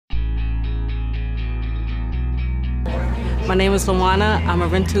My name is Luana. I'm a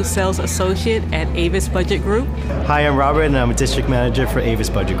rental sales associate at Avis Budget Group. Hi, I'm Robert, and I'm a district manager for Avis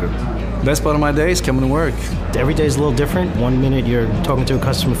Budget Group. Best part of my day is coming to work. Every day is a little different. One minute you're talking to a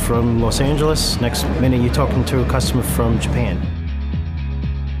customer from Los Angeles, next minute you're talking to a customer from Japan.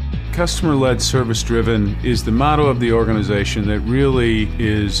 Customer-led, service-driven is the motto of the organization that really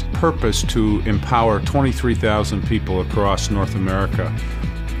is purposed to empower 23,000 people across North America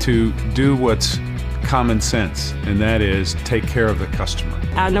to do what's common sense, and that is take care of the customer.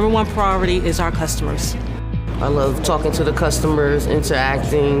 Our number one priority is our customers. I love talking to the customers,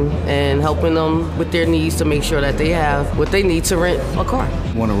 interacting, and helping them with their needs to make sure that they have what they need to rent a car.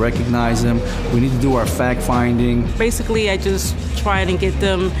 We want to recognize them. We need to do our fact finding. Basically, I just try and get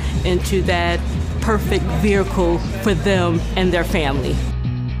them into that perfect vehicle for them and their family.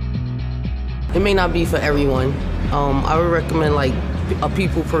 It may not be for everyone. I would recommend like a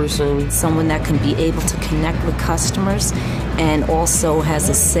people person. Someone that can be able to connect with customers and also has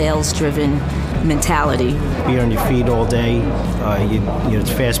a sales-driven mentality. Be on your feet all day.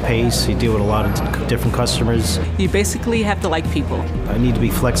 It's fast-paced. You deal with a lot of different customers. You basically have to like people. I need to be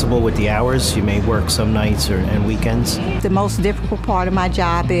flexible with the hours. You may work some nights and weekends. The most difficult part of my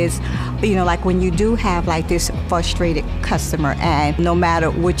job is, like when you do have like this frustrated customer, and no matter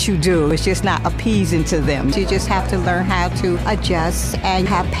what you do, it's just not appeasing to them. You just have to learn how to adjust and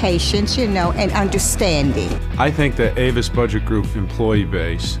have patience, and understanding. I think the Avis Budget Group employee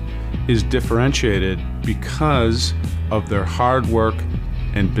base is differentiated because of their hard work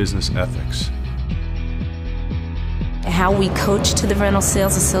and business ethics. How we coach to the rental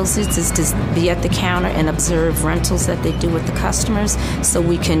sales associates is to be at the counter and observe rentals that they do with the customers so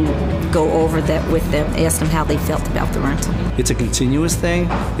we can go over that with them, ask them how they felt about the rental. It's a continuous thing.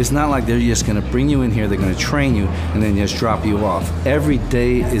 It's not like they're just going to bring you in here, they're going to train you, and then just drop you off. Every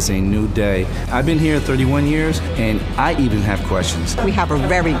day is a new day. I've been here 31 years, and I even have questions. We have a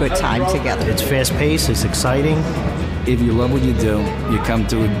very good time together. It's fast-paced, it's exciting. If you love what you do, you come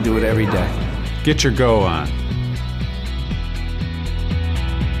to do it every day. Get your go on.